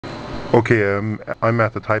Okay, I'm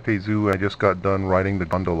at the Taipei Zoo. I just got done riding the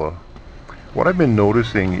gondola. What I've been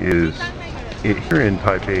noticing is here in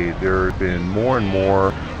Taipei, there have been more and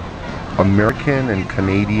more American and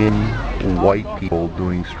Canadian white people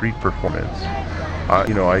doing street performance.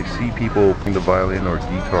 I see people playing the violin or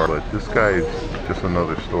guitar, but this guy is just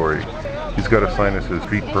another story. He's got a sign that says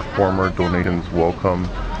street performer, donations welcome,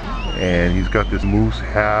 and he's got this moose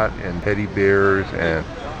hat and teddy bears, and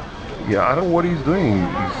yeah, I don't know what he's doing.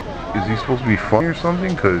 Is he supposed to be funny or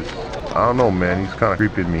something? Because I don't know, man, he's kind of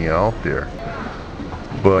creeping me out there.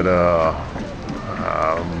 But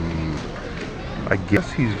I guess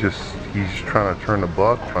he's trying to turn a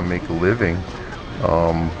buck, trying to make a living.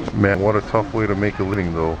 Man, what a tough way to make a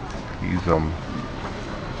living, though.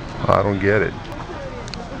 I don't get it.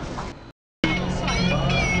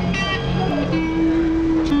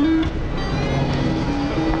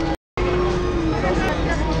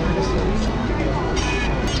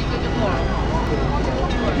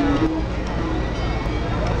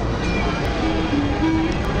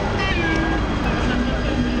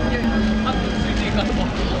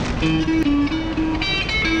 Thank you.